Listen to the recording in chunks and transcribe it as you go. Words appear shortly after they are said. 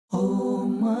O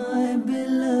my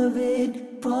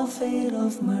beloved Prophet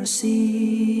of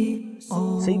mercy.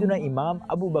 Sayyidina Imam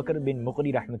Abu Bakr bin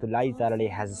Muqri rahmatullahi ta'ala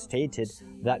has stated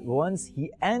that once he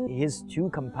and his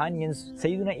two companions,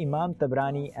 Sayyidina Imam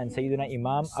Tabrani and Sayyidina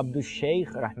Imam Abdul Shaykh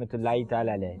rahmatullahi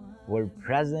ta'ala, were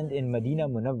present in Medina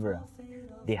Munawwara.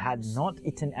 They had not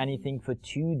eaten anything for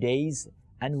 2 days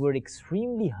and were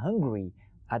extremely hungry.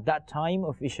 At that time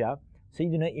of Isha,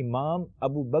 Sayyidina Imam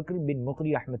Abu Bakr bin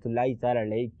Muqri rahmatullahi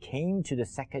ta'ala came to the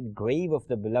sacred grave of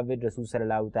the beloved Rasul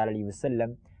sallallahu ta'ala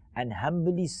wasallam and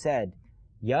humbly said,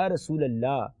 Ya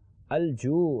Rasulallah,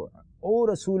 al-ju', O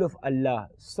Rasul of Allah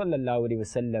sallallahu alaihi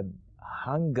wasallam,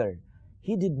 hunger.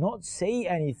 He did not say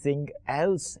anything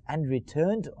else and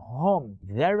returned home.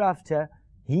 Thereafter,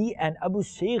 he and Abu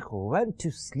Shaykh went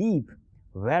to sleep,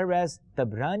 whereas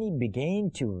Tabrani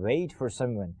began to wait for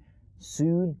someone.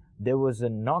 Soon there was a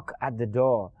knock at the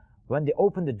door. When they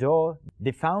opened the door,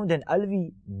 they found an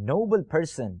Alvi, noble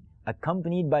person,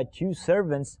 accompanied by 2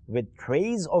 servants with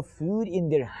trays of food in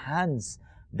their hands.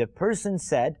 The person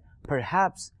said,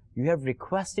 perhaps you have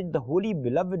requested the holy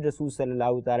beloved Rasul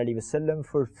sallallahu alaihi wasallam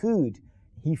for food.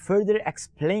 He further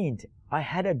explained, I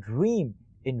had a dream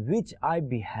in which I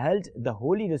beheld the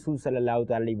holy Rasul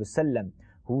sallallahu alaihi wasallam,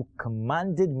 who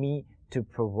commanded me to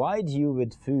provide you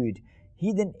with food.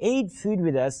 He then ate food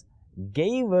with us,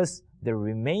 gave us the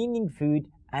remaining food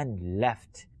and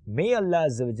left. May Allah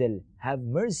Azza wa Jal have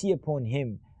mercy upon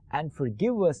him and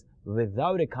forgive us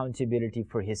without accountability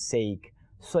for his sake.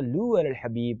 Sallu ala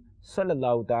al-Habib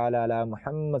sallallahu ta'ala ala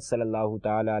Muhammad sallallahu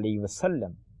ta'ala alayhi wa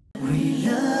sallam. We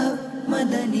love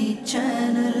Madani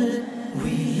Channel.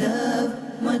 We love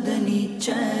Madani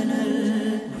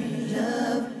Channel. We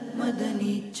love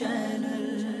Madani Channel.